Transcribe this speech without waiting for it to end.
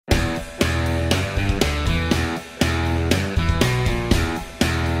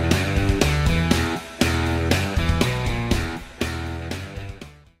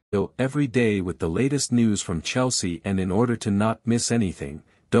every day with the latest news from Chelsea, and in order to not miss anything,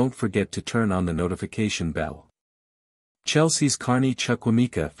 don't forget to turn on the notification bell. Chelsea's Carney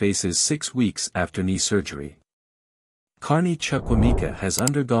Chukwuemeka faces 6 weeks after knee surgery. Carney Chukwuemeka has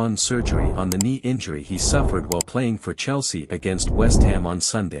undergone surgery on the knee injury he suffered while playing for Chelsea against West Ham on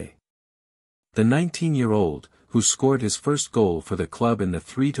Sunday. The 19-year-old, who scored his first goal for the club in the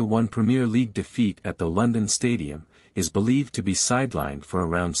 3-1 Premier League defeat at the London Stadium, is believed to be sidelined for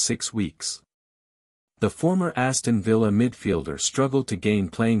around 6 weeks. The former Aston Villa midfielder struggled to gain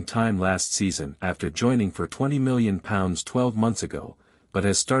playing time last season after joining for £20 million 12 months ago, but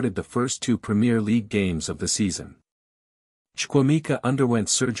has started the first 2 Premier League games of the season. Chukwuemeka underwent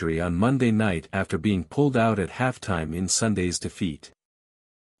surgery on Monday night after being pulled out at halftime in Sunday's defeat.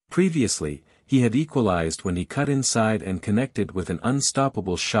 Previously, he had equalised when he cut inside and connected with an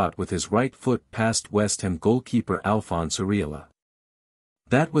unstoppable shot with his right foot past West Ham goalkeeper Alphonse Areola.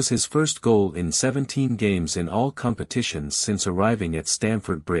 That was his first goal in 17 games in all competitions since arriving at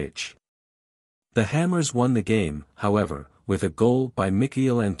Stamford Bridge. The Hammers won the game, however, with a goal by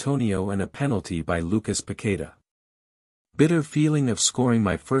Michail Antonio and a penalty by Lucas Paqueta. Bitter feeling of scoring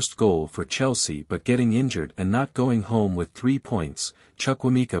my first goal for Chelsea but getting injured and not going home with 3 points,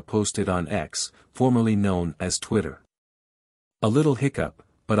 Chukwuemeka posted on X, formerly known as Twitter. A little hiccup,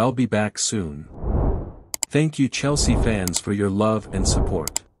 but I'll be back soon. Thank you Chelsea fans for your love and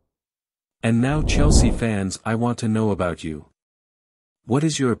support. And now Chelsea fans, I want to know about you. What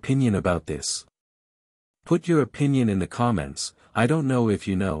is your opinion about this? Put your opinion in the comments. I don't know if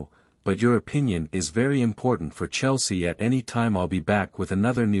you know, but your opinion is very important for Chelsea. At any time I'll be back with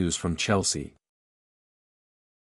another news from Chelsea.